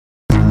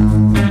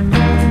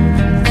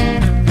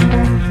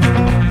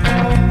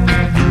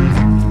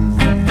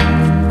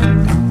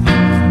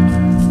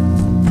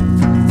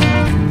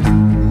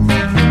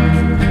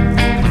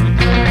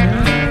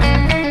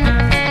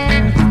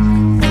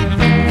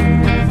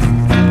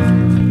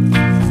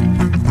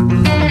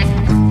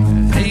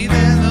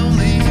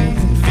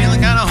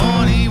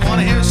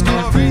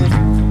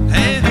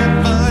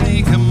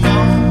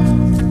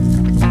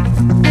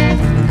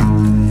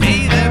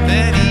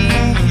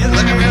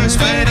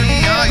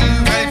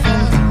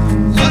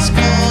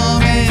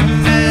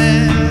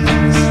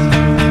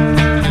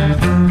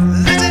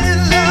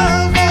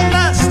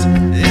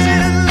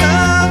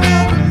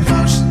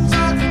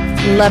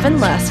Love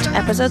and Lust,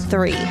 Episode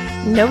 3,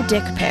 No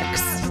Dick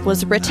Pics,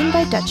 was written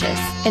by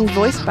Duchess and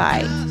voiced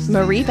by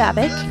Marie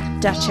Babick,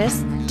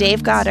 Duchess,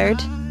 Dave Goddard,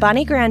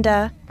 Bonnie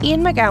Granda,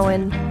 Ian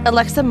McGowan,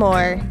 Alexa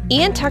Moore,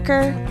 Ian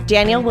Tucker,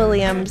 Daniel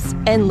Williams,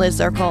 and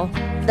Liz Zirkle.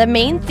 The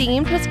main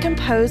theme was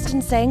composed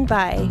and sang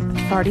by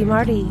Farty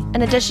Marty,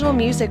 and additional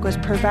music was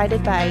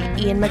provided by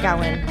Ian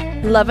McGowan.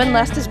 Love and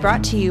Lust is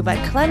brought to you by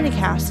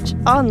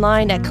CalamityCast,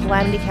 online at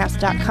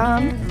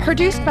calamitycast.com,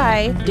 produced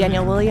by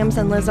Daniel Williams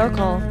and Liz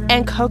Zirkle,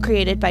 and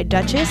co-created by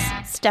Duchess,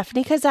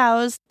 Stephanie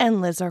Kazaus, and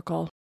Liz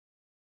Zirkle.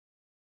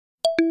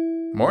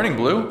 Morning,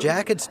 Blue.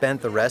 Jack had spent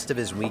the rest of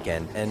his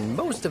weekend and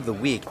most of the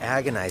week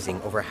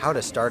agonizing over how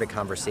to start a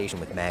conversation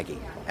with Maggie.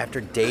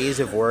 After days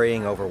of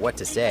worrying over what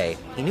to say,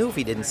 he knew if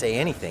he didn't say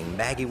anything,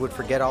 Maggie would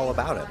forget all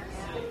about him.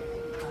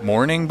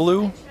 Morning,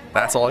 Blue?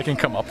 That's all I can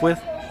come up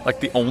with? Like,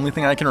 the only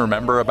thing I can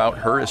remember about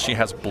her is she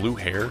has blue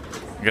hair?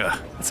 Ugh,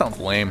 that sounds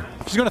lame.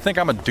 She's gonna think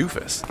I'm a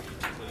doofus.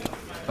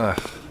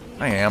 Ugh,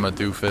 I am a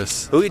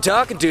doofus. Who you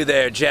talking to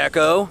there,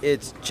 Jacko?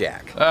 It's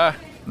Jack.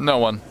 No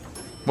one.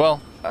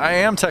 Well, I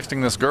am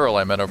texting this girl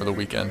I met over the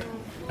weekend.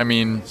 I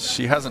mean,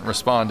 she hasn't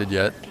responded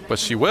yet, but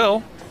she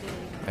will.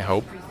 I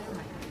hope.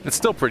 It's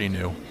still pretty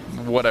new,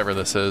 whatever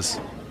this is.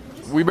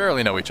 We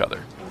barely know each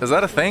other. Is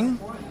that a thing?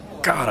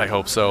 God, I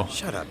hope so.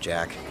 Shut up,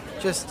 Jack.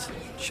 Just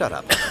shut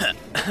up.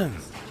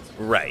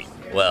 Right.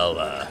 Well,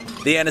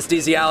 the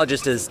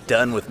anesthesiologist is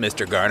done with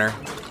Mr. Garner.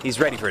 He's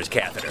ready for his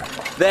catheter.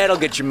 That'll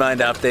get your mind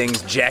off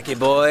things, Jackie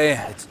boy.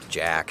 It's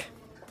Jack.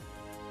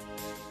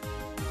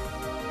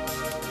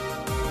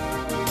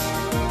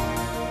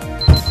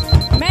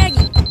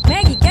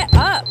 Maggie, get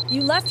up!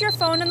 You left your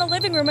phone in the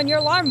living room and your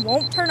alarm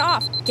won't turn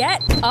off.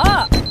 Get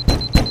up!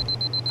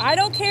 I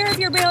don't care if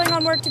you're bailing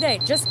on work today.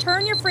 Just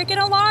turn your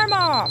freaking alarm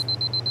off.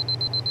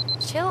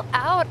 Chill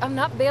out. I'm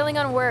not bailing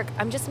on work.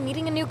 I'm just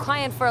meeting a new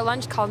client for a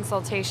lunch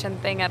consultation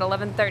thing at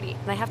 11:30,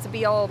 and I have to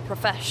be all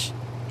profesh.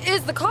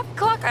 Is the coffee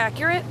clock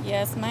accurate?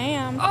 Yes,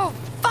 ma'am. Oh,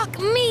 fuck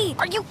me!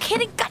 Are you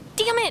kidding? God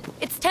damn it!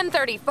 It's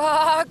 10:30.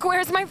 Fuck,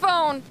 where's my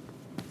phone?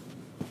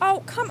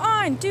 Oh, come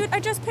on, dude. I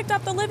just picked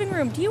up the living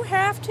room. Do you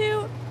have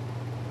to?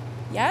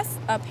 Yes,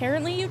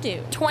 apparently you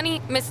do.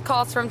 20 missed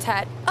calls from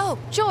Ted. Oh,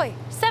 Joy,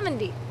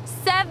 70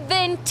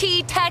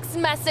 text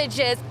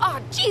messages. Oh,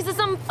 Jesus,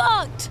 I'm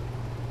fucked.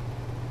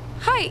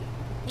 Hi.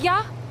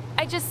 Yeah?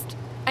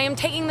 I am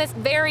taking this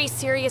very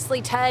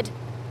seriously, Ted.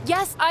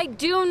 Yes, I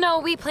do know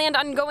we planned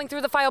on going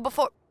through the file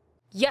before.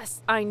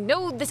 Yes, I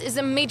know this is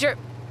a major...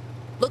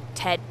 Look,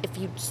 Ted, if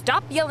you'd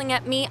stop yelling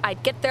at me,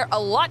 I'd get there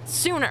a lot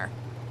sooner.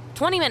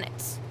 20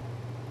 minutes.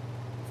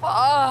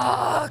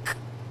 Fuck.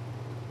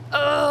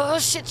 Oh,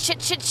 shit,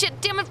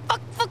 damn it,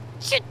 fuck,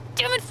 shit,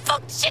 damn it,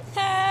 fuck, shit.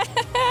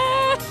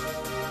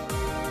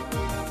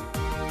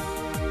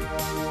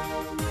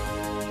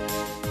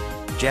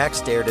 Jack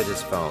stared at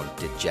his phone,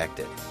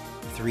 dejected.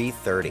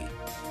 3:30.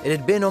 It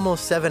had been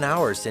almost 7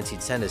 hours since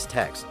he'd sent his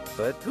text,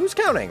 but who's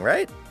counting,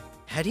 right?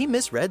 Had he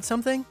misread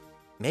something?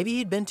 Maybe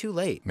he'd been too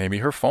late. Maybe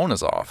her phone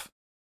is off.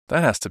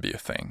 That has to be a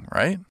thing,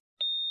 right?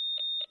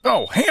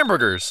 Oh,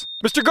 hamburgers!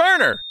 Mr.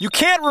 Garner, you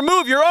can't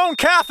remove your own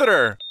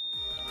catheter!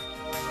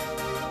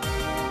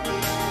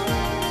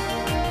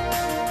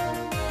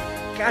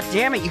 God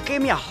damn it, you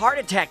gave me a heart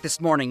attack this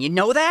morning, you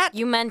know that?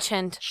 You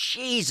mentioned.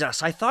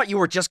 Jesus, I thought you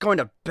were just going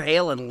to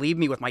bail and leave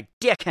me with my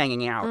dick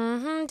hanging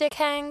out. Dick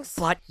hangs.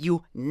 But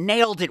you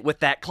nailed it with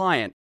that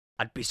client.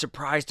 I'd be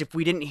surprised if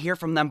we didn't hear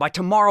from them by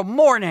tomorrow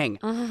morning.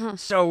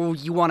 So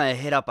you want to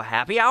hit up a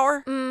happy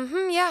hour?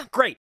 Yeah.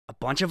 Great. A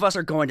bunch of us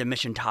are going to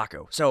Mission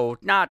Taco. So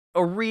not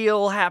a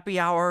real happy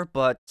hour,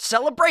 but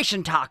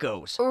celebration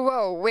tacos.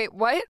 Whoa, wait,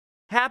 what?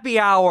 Happy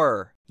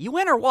hour. You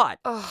in or what?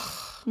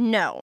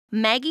 No,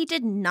 Maggie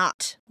did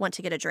not want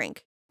to get a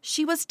drink.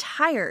 She was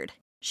tired.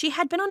 She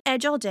had been on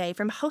edge all day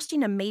from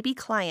hosting a maybe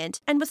client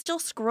and was still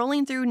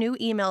scrolling through new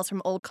emails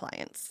from old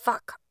clients.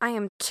 Fuck, I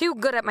am too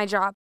good at my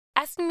job.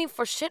 Asking me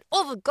for shit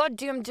all the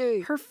goddamn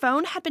day. Her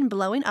phone had been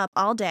blowing up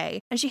all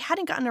day, and she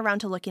hadn't gotten around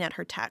to looking at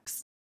her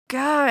texts.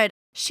 God,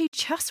 she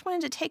just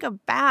wanted to take a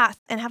bath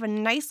and have a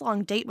nice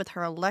long date with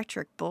her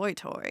electric boy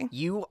toy.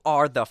 You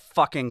are the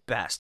fucking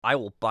best. I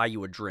will buy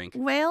you a drink.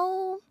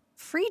 Well,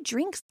 free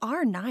drinks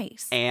are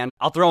nice. And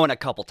I'll throw in a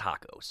couple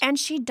tacos. And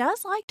she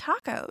does like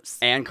tacos.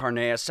 And carne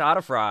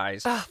asada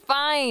fries.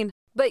 Fine,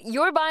 but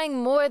you're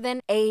buying more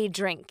than a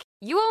drink.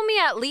 You owe me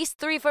at least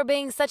 3 for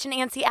being such an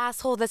antsy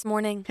asshole this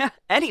morning.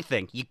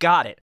 Anything, you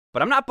got it.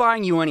 But I'm not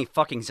buying you any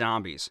fucking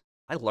zombies.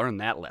 I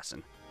learned that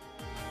lesson.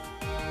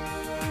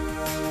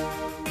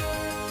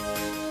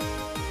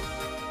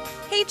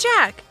 Hey,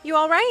 Jack, you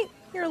all right?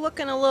 You're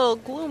looking a little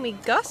gloomy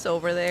Gus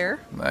over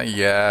there.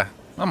 Yeah,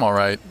 I'm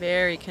alright.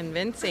 Very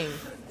convincing.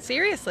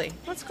 Seriously,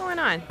 what's going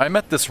on? I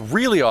met this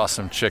really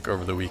awesome chick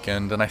over the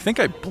weekend, and I think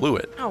I blew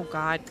it. Oh,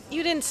 God.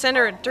 You didn't send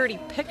her a dirty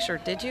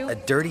picture, did you? A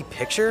dirty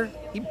picture?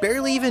 He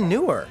barely even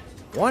knew her.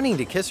 Wanting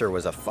to kiss her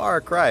was a far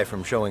cry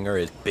from showing her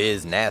his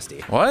biz nasty.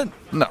 What?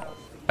 No.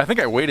 I think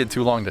I waited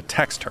too long to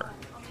text her.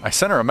 I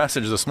sent her a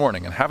message this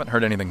morning and haven't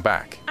heard anything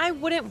back. I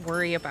wouldn't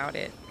worry about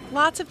it.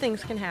 lots of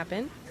things can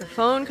happen. Her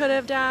phone could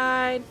have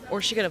died,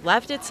 or she could have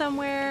left it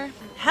somewhere.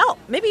 Hell,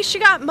 maybe she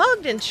got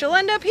mugged and she'll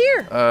end up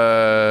here.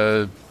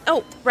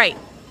 Oh, right.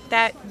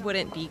 That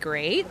wouldn't be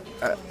great.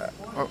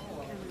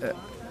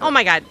 Oh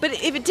my god, but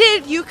if it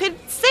did, you could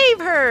save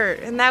her,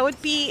 and that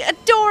would be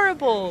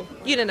adorable.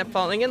 You'd end up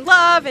falling in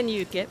love, and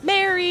you'd get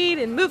married,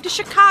 and move to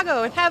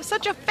Chicago, and have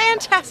such a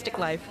fantastic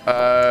life.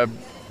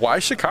 Why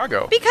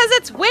Chicago? Because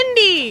it's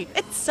windy!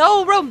 It's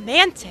so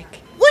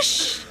romantic.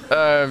 Whoosh!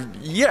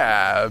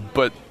 Yeah,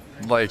 but,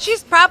 like...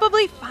 She's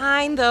probably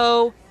fine,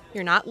 though.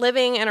 You're not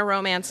living in a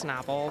romance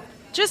novel.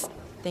 Just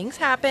things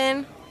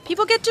happen.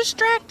 People get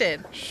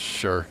distracted.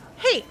 Sure.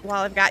 Hey,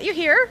 while I've got you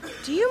here,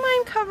 do you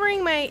mind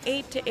covering my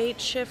 8 to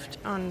 8 shift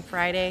on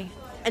Friday?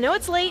 I know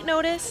it's late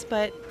notice,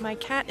 but my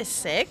cat is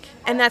sick,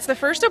 and that's the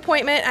first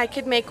appointment I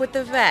could make with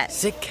the vet.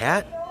 Sick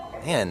cat?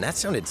 Man, that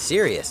sounded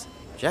serious.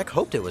 Jack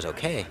hoped it was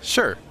okay.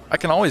 Sure. I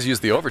can always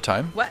use the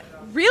overtime. What?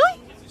 Really?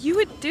 You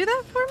would do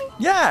that for me?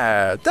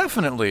 Yeah,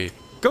 definitely.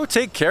 Go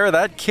take care of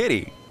that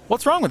kitty.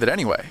 What's wrong with it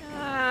anyway?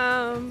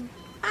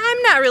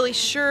 I'm not really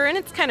sure, and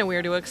it's kind of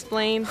weird to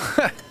explain.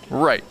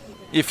 Right.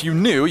 If you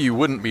knew, you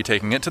wouldn't be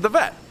taking it to the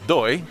vet.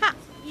 Doi. Ha,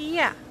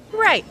 yeah,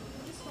 right.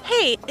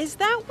 Hey, is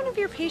that one of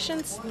your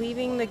patients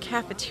leaving the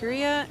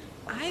cafeteria?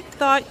 I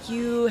thought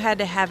you had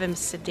to have him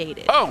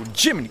sedated. Oh,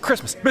 Jiminy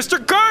Christmas.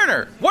 Mr.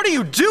 Garner! What are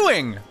you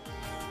doing?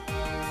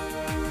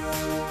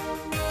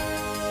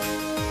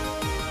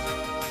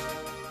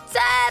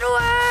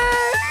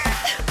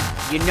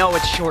 Tedward! You know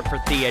it's short for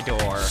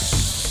Theodore.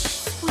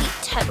 Sweet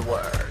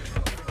Tedward.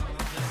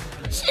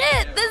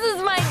 Shit, this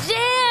is my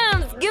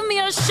jams! Give me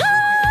a shot!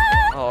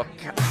 Oh,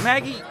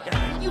 Maggie,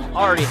 you've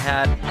already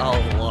had a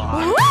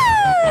lot. Woo!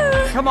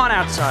 Come on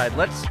outside.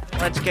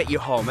 Let's get you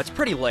home. It's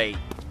pretty late.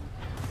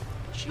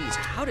 Jeez,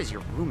 how does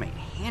your roommate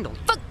handle you?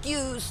 Fuck you,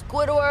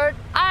 Squidward.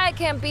 I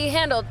can't be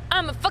handled.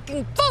 I'm a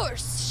fucking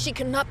force. She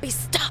cannot be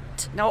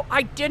stopped. No,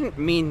 I didn't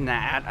mean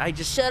that. I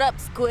just... Shut up,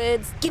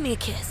 Squids. Give me a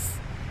kiss.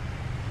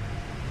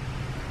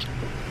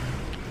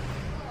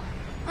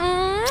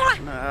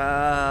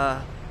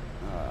 Mwah!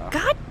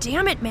 God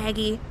damn it,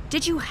 Maggie.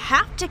 Did you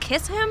have to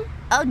kiss him?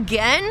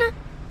 Again?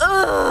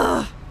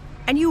 Ugh!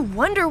 And you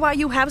wonder why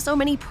you have so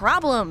many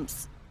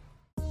problems.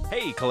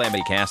 Hey,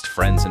 Calamity Cast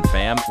friends and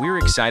fam. We're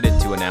excited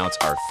to announce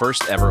our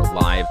first ever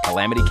live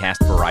Calamity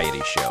Cast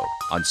variety show.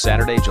 On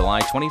Saturday,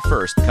 July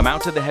 21st, come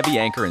out to the Heavy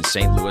Anchor in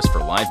St. Louis for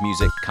live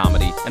music,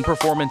 comedy, and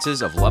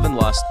performances of Love and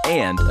Lust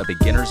and A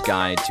Beginner's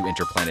Guide to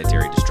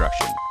Interplanetary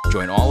Destruction.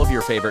 Join all of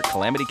your favorite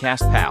Calamity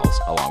Cast pals,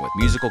 along with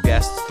musical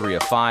guests 3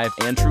 of 5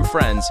 and true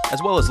friends,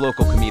 as well as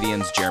local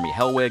comedians Jeremy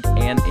Hellwig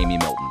and Amy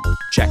Milton.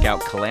 Check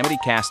out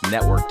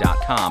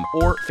CalamityCastNetwork.com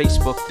or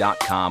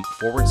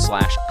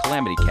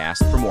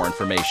Facebook.com/CalamityCast for more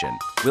information.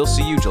 We'll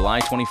see you July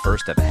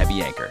 21st at the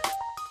Heavy Anchor.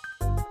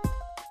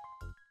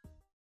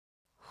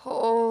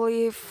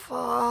 Holy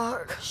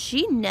fuck.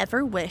 She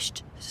never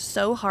wished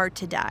so hard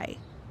to die.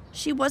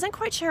 She wasn't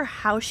quite sure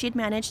how she'd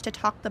managed to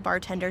talk the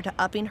bartender to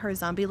upping her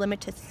zombie limit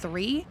to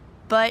 3,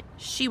 but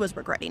she was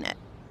regretting it.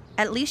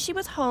 At least she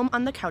was home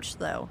on the couch,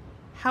 though.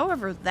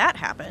 However that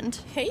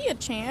happened. Hey, you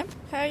champ.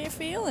 How you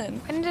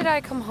feeling? When did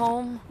I come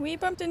home? We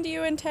bumped into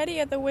you and Teddy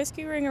at the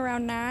Whiskey Ring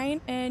around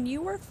 9, and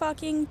you were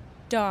fucking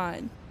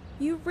done.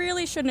 You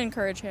really shouldn't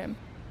encourage him.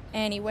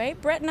 Anyway,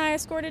 Brett and I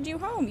escorted you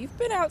home. You've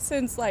been out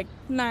since,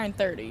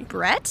 9:30.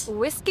 Brett?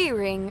 Whiskey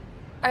Ring?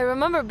 I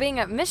remember being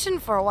at Mission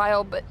for a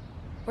while, but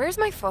where's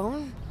my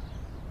phone?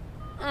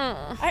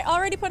 I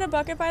already put a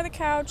bucket by the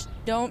couch.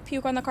 Don't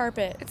puke on the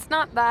carpet. It's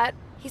not that.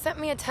 He sent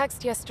me a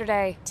text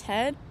yesterday.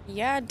 Ted?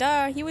 Yeah,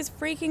 duh. He was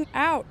freaking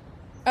out.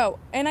 Oh,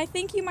 and I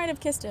think you might have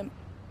kissed him.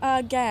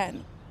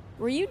 Again.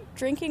 Were you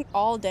drinking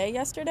all day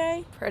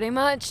yesterday? Pretty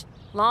much.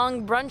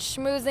 Long brunch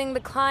schmoozing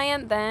the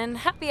client, then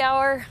happy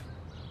hour.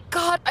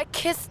 God, I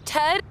kissed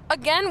Ted?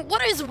 Again?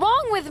 What is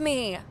wrong with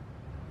me?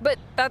 But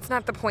that's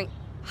not the point.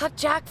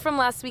 Jack from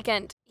last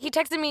weekend. He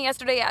texted me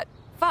yesterday at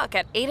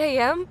 8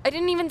 a.m.? I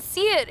didn't even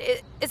see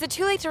it. Is it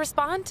too late to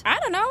respond? I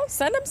don't know.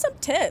 Send him some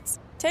tits.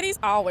 Titties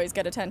always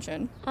get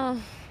attention.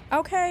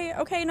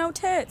 Okay, no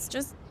tits.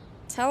 Just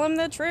tell him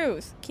the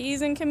truth.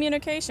 Keys in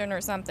communication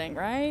or something,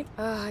 right?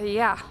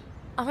 Yeah.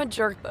 I'm a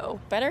jerk, though.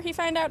 Better he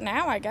find out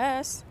now, I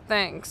guess.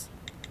 Thanks.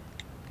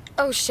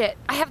 Oh, shit.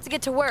 I have to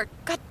get to work.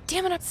 God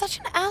damn it, I'm such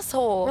an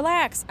asshole.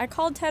 Relax. I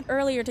called Ted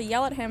earlier to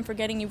yell at him for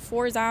getting you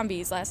 4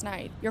 zombies last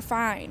night. You're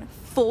fine.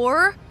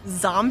 4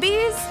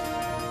 zombies?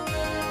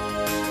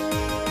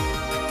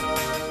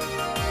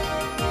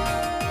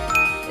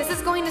 This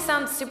is going to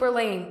sound super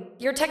lame.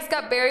 Your text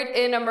got buried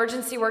in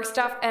emergency work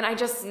stuff, and I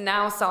just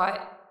now saw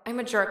it. I'm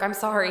a jerk. I'm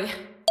sorry.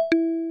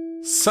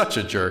 Such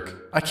a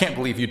jerk. I can't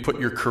believe you'd put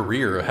your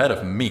career ahead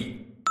of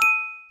me.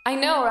 I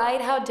know,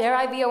 right? How dare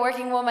I be a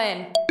working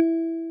woman?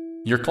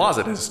 Your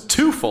closet is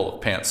too full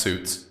of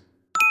pantsuits.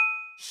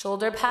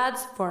 Shoulder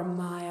pads for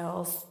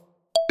miles.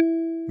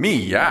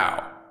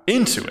 Meow.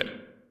 Into it.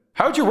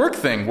 How'd your work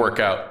thing work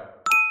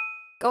out?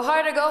 Go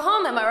hard or go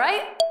home, am I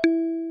right?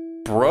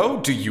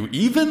 Bro, do you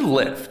even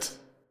lift?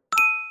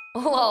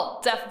 Lol,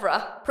 def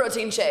bruh.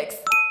 Protein shakes.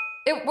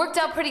 It worked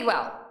out pretty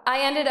well.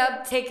 I ended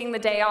up taking the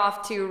day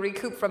off to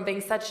recoup from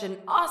being such an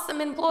awesome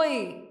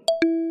employee.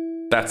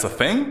 That's a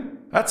thing?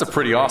 That's a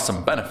pretty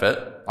awesome benefit.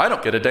 I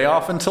don't get a day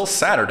off until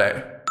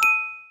Saturday.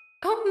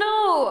 Oh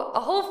no!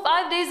 A whole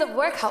 5 days of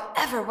work,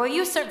 however, will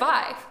you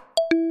survive?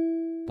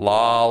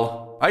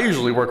 Lol. I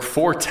usually work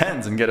 4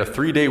 10s and get a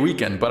 3-day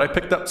weekend, but I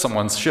picked up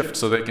someone's shift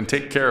so they can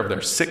take care of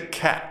their sick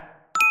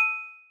cat.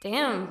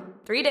 Damn,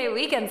 3-day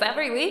weekends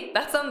every week?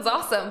 That sounds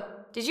awesome.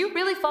 Did you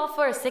really fall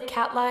for a sick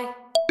cat lie?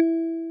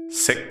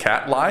 Sick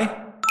cat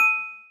lie?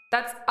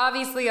 That's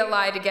obviously a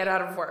lie to get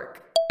out of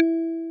work.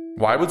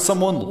 Why would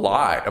someone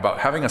lie about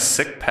having a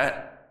sick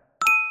pet?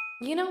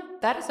 You know,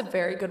 that is a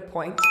very good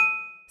point.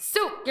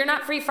 So, you're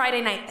not free Friday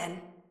night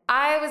then?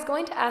 I was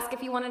going to ask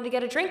if you wanted to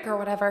get a drink or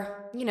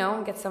whatever. You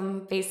know, get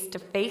some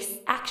face-to-face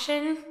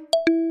action.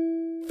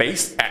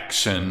 Face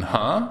action,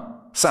 huh?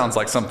 Sounds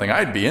like something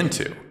I'd be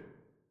into.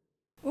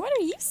 What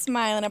are you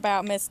smiling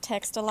about, Miss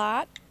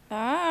Text-A-Lot?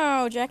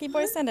 Oh, Jackie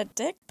Boy sent a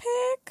dick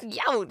pic?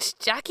 Ouch,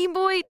 Jackie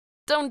Boy,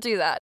 don't do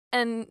that.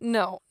 And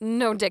no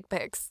dick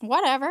pics.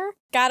 Whatever.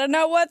 Gotta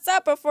know what's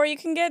up before you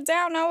can get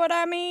down, know what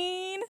I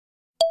mean?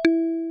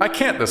 I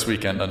can't this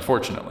weekend,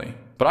 unfortunately.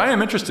 But I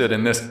am interested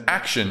in this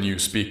action you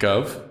speak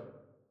of.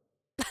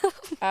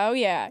 Oh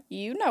yeah,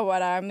 you know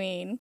what I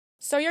mean.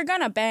 So you're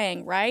gonna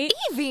bang, right?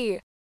 Evie!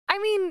 I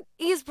mean,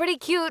 he's pretty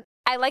cute.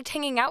 I liked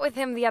hanging out with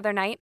him the other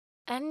night.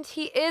 And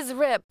he is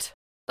ripped.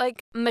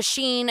 Like,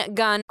 machine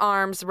gun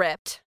arms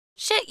ripped.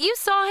 Shit, you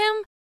saw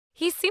him?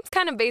 He seems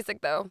kind of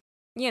basic, though.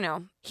 You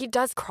know, he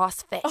does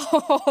CrossFit.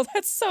 Oh,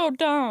 that's so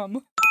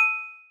dumb.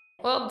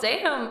 Well,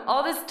 damn,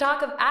 all this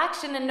talk of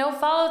action and no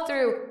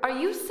follow-through. Are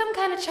you some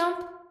kind of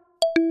chump?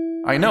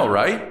 I know,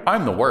 right?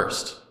 I'm the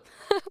worst.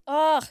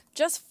 Ugh,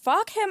 just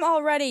fuck him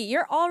already.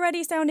 You're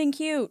already sounding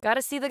cute.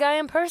 Gotta see the guy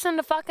in person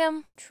to fuck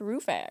him.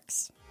 True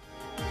facts.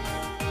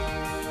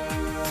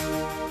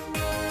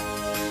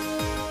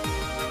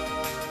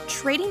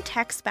 Trading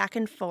texts back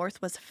and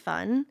forth was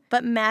fun,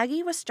 but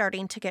Maggie was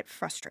starting to get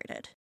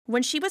frustrated.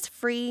 When she was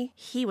free,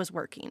 he was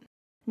working.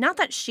 Not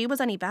that she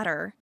was any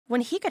better.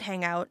 When he could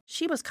hang out,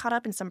 she was caught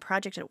up in some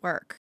project at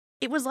work.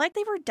 It was like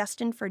they were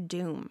destined for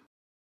doom.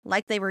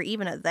 Like they were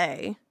even a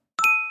they.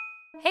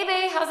 Hey,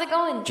 babe, how's it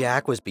going?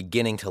 Jack was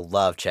beginning to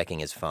love checking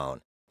his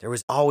phone. There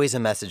was always a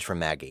message from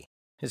Maggie.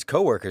 His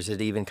coworkers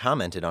had even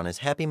commented on his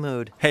happy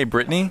mood. Hey,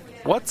 Brittany,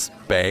 what's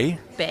bae?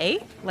 Bae?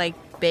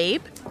 Like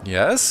babe?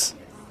 Yes?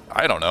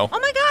 I don't know. Oh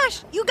my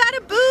gosh, you got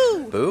a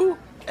boo! Boo?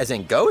 As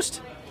in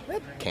ghost?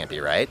 That can't be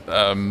right.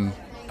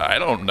 I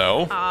don't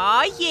know.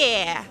 Aw,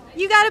 yeah.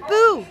 You got a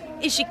boo.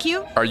 Is she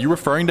cute? Are you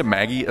referring to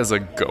Maggie as a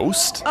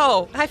ghost?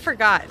 Oh, I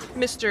forgot.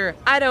 Mr.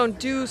 I don't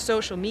do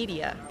social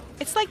media.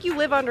 It's like you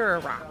live under a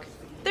rock.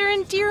 They're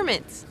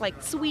endearments,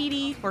 like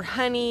sweetie or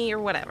honey or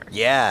whatever.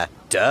 Yeah,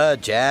 duh,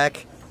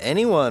 Jack.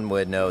 Anyone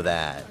would know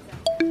that.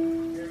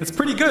 It's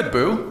pretty good,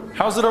 Boo.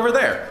 How's it over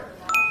there?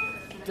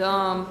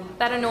 Dumb.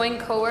 That annoying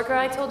coworker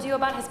I told you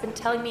about has been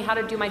telling me how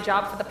to do my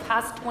job for the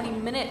past 20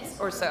 minutes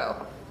or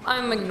so.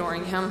 I'm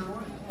ignoring him.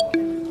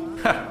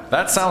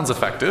 That sounds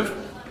effective.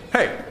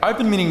 Hey, I've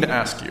been meaning to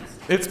ask you.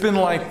 It's been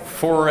like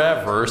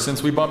forever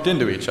since we bumped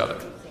into each other.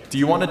 Do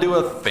you want to do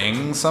a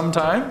thing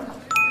sometime?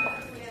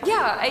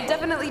 Yeah, I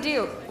definitely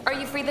do. Are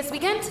you free this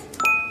weekend?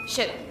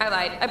 Shit, I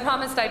lied. I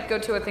promised I'd go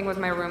to a thing with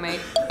my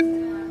roommate.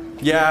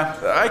 Yeah,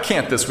 I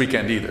can't this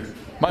weekend either.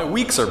 My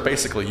weeks are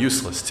basically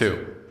useless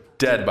too.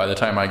 Dead by the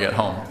time I get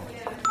home.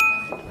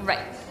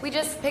 Right. We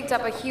just picked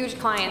up a huge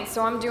client,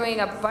 so I'm doing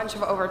a bunch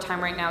of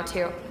overtime right now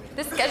too.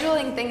 This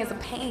scheduling thing is a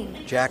pain.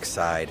 Jack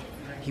sighed.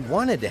 He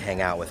wanted to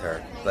hang out with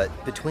her, but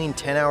between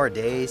 10-hour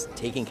days,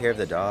 taking care of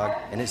the dog,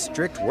 and his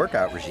strict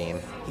workout regime,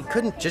 he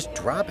couldn't just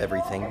drop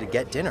everything to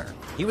get dinner.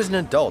 He was an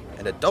adult,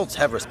 and adults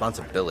have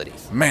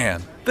responsibilities.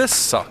 Man, this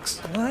sucks.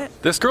 What?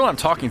 This girl I'm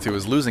talking to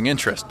is losing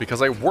interest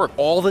because I work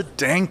all the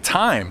dang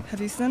time.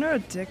 Have you sent her a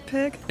dick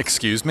pic?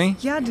 Excuse me?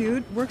 Yeah,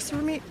 dude. Works for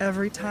me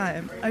every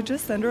time. I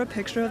just send her a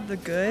picture of the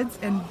goods,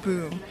 and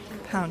boom.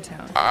 Pound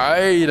Town.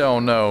 I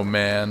don't know,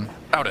 man.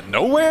 Out of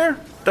nowhere?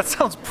 That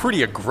sounds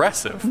pretty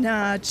aggressive.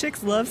 Nah,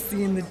 chicks love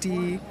seeing the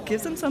D.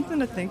 Gives them something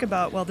to think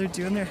about while they're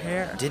doing their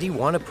hair. Did he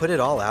want to put it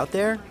all out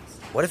there?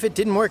 What if it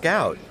didn't work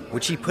out?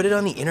 Would she put it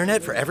on the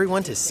internet for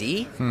everyone to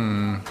see?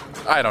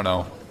 I don't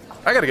know.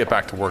 I gotta get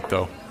back to work,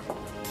 though.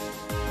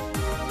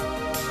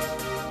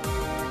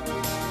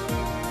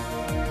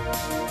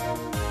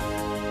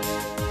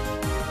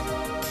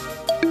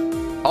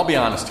 I'll be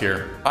honest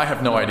here. I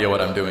have no idea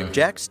what I'm doing.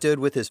 Jack stood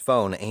with his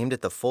phone aimed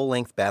at the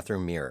full-length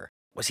bathroom mirror.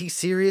 Was he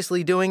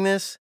seriously doing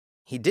this?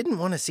 He didn't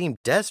want to seem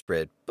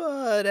desperate,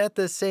 but at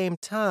the same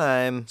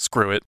time...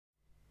 Screw it.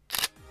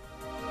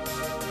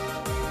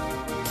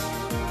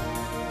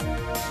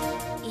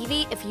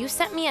 Evie, if you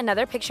sent me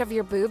another picture of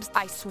your boobs,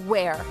 I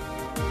swear.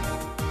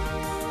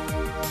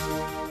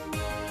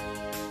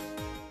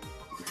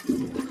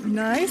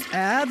 Nice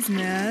abs,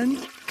 man.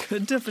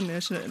 Good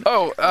definition.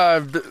 Oh,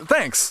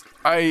 thanks.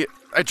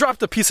 I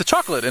dropped a piece of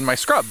chocolate in my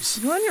scrubs.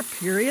 You on your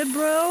period,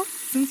 bro?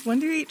 Since when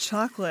do you eat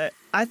chocolate?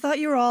 I thought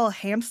you were all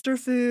hamster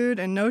food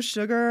and no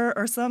sugar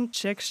or some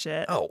chick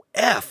shit. Oh,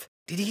 F!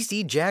 Did he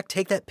see Jack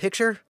take that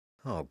picture?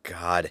 Oh,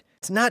 God.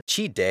 It's not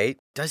cheat day.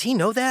 Does he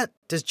know that?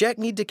 Does Jack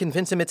need to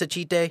convince him it's a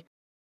cheat day?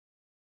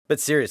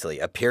 But seriously,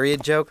 a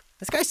period joke?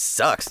 This guy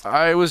sucks.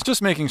 I was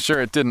just making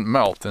sure it didn't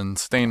melt and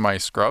stain my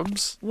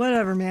scrubs.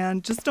 Whatever,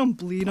 man. Just don't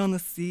bleed on the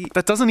seat.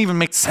 That doesn't even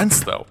make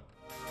sense, though.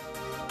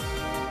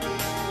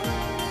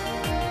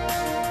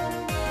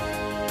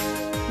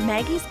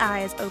 Maggie's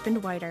eyes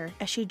opened wider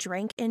as she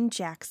drank in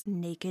Jack's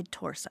naked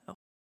torso.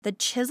 The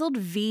chiseled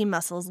V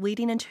muscles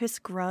leading into his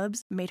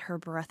scrubs made her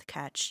breath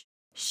catch.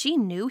 She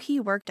knew he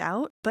worked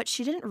out, but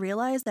she didn't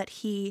realize that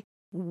he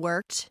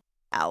worked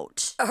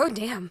out. Oh,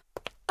 damn.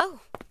 Oh,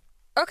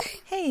 okay.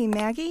 Hey,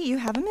 Maggie, you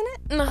have a minute?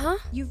 Uh-huh.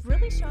 You've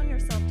really shown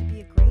yourself to be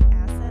a great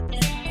asset this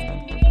past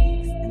couple of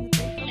weeks, and the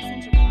great folks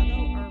in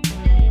Chicago are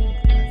really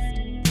impressed.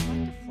 I'd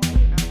like to fly you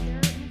out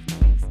there in a few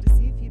weeks to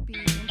see if you'd be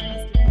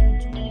interested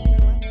in joining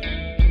them up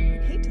there.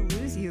 I'd hate to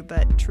lose you,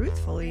 but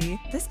truthfully,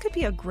 this could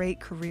be a great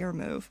career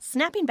move.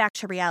 Snapping back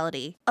to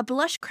reality, a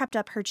blush crept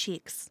up her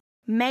cheeks.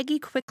 Maggie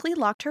quickly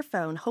locked her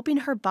phone, hoping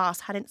her boss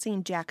hadn't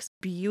seen Jack's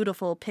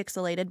beautiful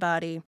pixelated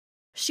body.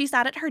 She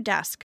sat at her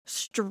desk,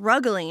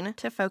 struggling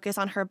to focus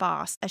on her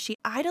boss as she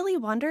idly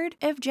wondered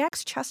if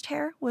Jack's chest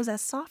hair was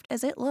as soft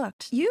as it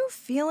looked. You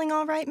feeling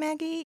all right,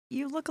 Maggie?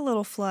 You look a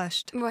little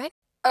flushed. What?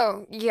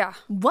 Oh, yeah.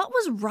 What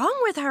was wrong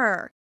with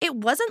her? It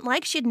wasn't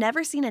like she'd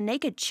never seen a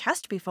naked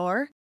chest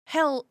before.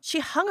 Hell,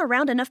 she hung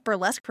around enough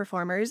burlesque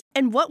performers,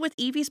 and what with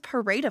Evie's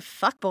parade of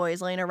fuckboys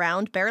laying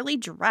around barely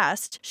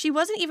dressed, she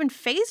wasn't even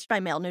fazed by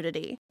male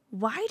nudity.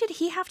 Why did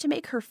he have to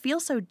make her feel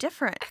so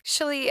different?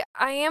 Actually,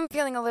 I am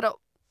feeling a little...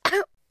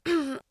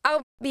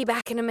 I'll be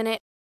back in a minute.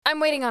 I'm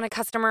waiting on a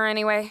customer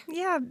anyway.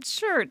 Yeah,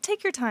 sure.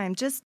 Take your time.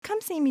 Just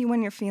come see me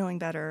when you're feeling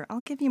better.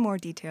 I'll give you more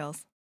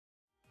details.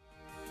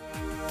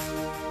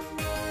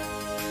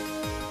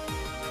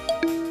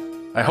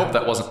 I hope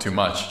that wasn't too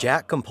much.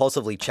 Jack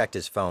compulsively checked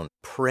his phone,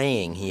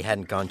 praying he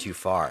hadn't gone too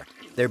far.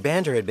 Their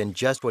banter had been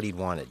just what he'd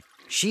wanted.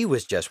 She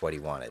was just what he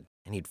wanted,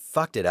 and he'd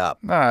fucked it up.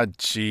 Ah,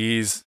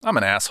 jeez. I'm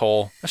an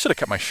asshole. I should have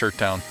kept my shirt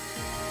down.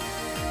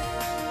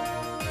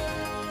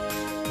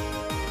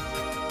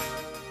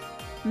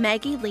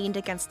 Maggie leaned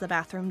against the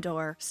bathroom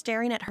door,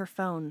 staring at her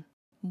phone.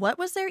 What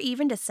was there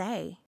even to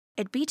say?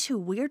 It'd be too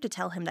weird to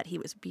tell him that he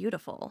was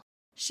beautiful.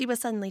 She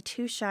was suddenly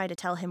too shy to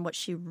tell him what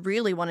she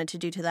really wanted to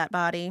do to that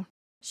body.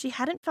 She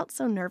hadn't felt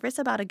so nervous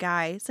about a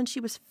guy since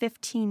she was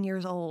 15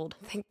 years old.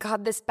 Thank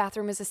God this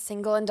bathroom is a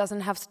single and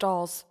doesn't have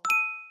stalls.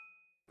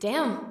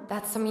 Damn,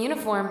 that's some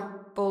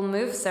uniform. Bold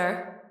move,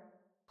 sir.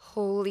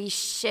 Holy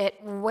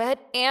shit, what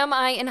am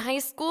I in high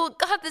school?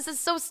 God, this is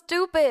so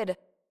stupid.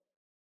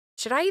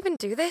 Should I even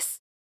do this?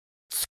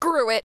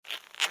 Screw it.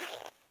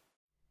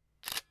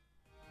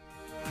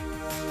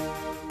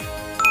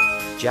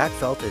 Jack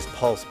felt his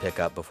pulse pick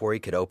up before he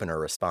could open her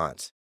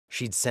response.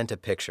 She'd sent a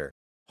picture.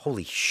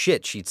 Holy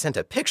shit, she'd sent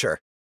a picture!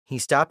 He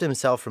stopped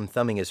himself from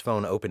thumbing his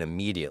phone open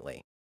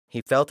immediately.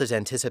 He felt his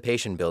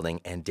anticipation building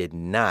and did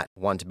not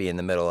want to be in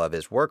the middle of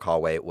his work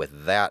hallway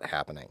with that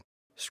happening.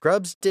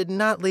 Scrubs did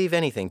not leave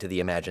anything to the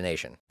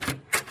imagination.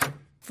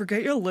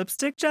 Forget your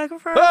lipstick,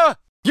 Jackifer? Ah!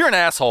 You're an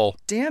asshole!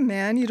 Damn,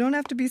 man, you don't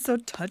have to be so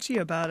touchy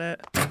about it.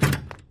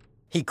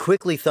 He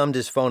quickly thumbed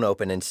his phone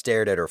open and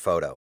stared at her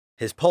photo.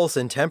 His pulse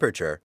and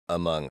temperature,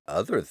 among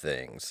other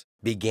things,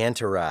 began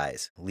to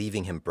rise,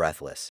 leaving him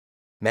breathless.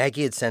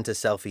 Maggie had sent a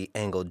selfie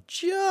angled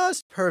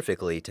just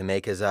perfectly to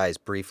make his eyes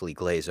briefly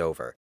glaze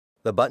over.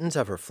 The buttons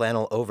of her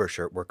flannel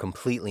overshirt were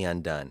completely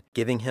undone,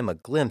 giving him a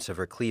glimpse of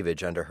her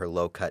cleavage under her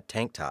low-cut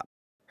tank top.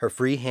 Her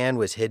free hand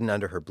was hidden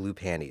under her blue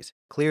panties,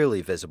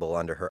 clearly visible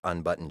under her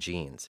unbuttoned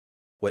jeans.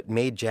 What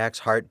made Jack's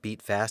heart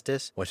beat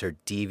fastest was her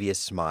devious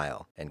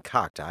smile and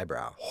cocked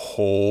eyebrow.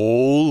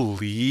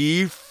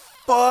 Holy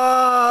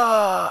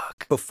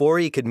fuck! Before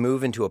he could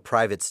move into a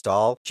private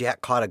stall,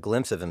 Jack caught a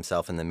glimpse of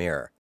himself in the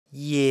mirror.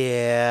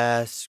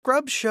 Yeah,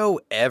 scrubs show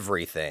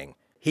everything.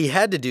 He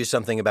had to do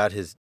something about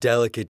his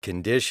delicate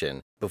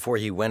condition before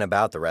he went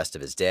about the rest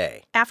of his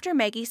day. After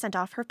Maggie sent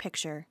off her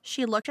picture,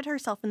 she looked at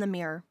herself in the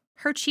mirror.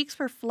 Her cheeks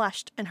were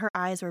flushed and her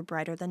eyes were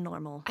brighter than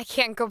normal. I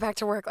can't go back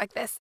to work like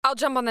this. I'll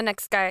jump on the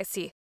next guy I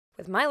see.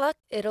 With my luck,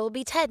 it'll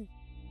be Ted.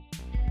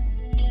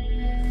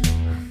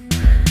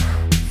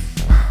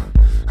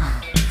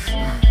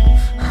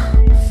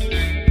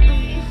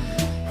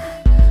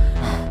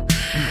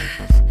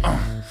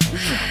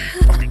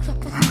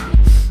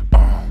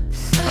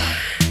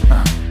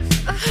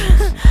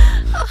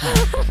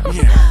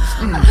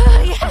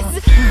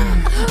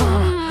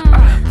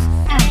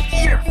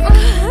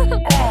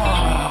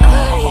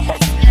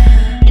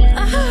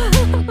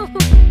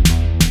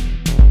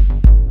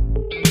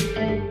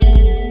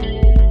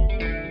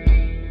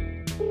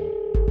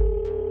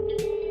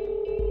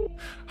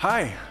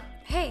 Hi.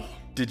 Hey.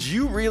 Did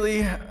you really,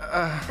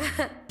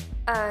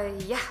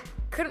 Yeah.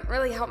 Couldn't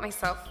really help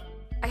myself.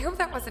 I hope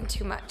that wasn't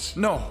too much.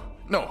 No,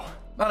 not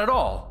at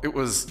all. It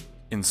was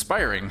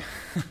inspiring.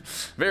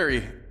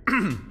 Very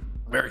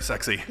Very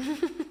sexy.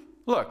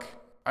 Look,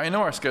 I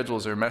know our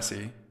schedules are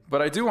messy,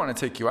 but I do want to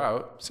take you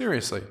out,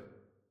 seriously.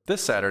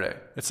 This Saturday.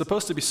 It's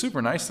supposed to be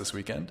super nice this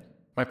weekend.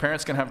 My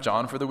parents can have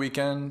John for the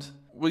weekend.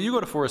 Will you go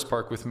to Forest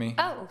Park with me?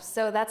 Oh,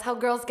 so that's how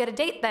girls get a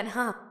date then,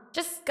 huh?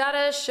 Just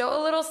gotta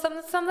show a little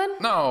something?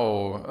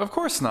 No, of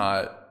course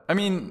not. I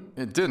mean,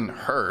 it didn't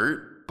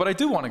hurt, but I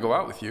do want to go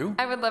out with you.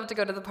 I would love to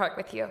go to the park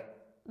with you.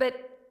 But,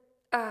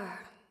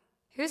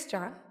 who's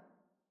John?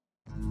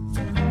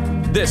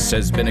 This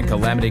has been a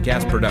Calamity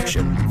Cast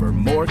production. For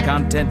more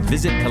content,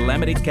 visit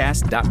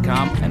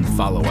calamitycast.com and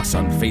follow us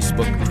on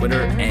Facebook,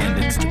 Twitter,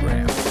 and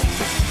Instagram.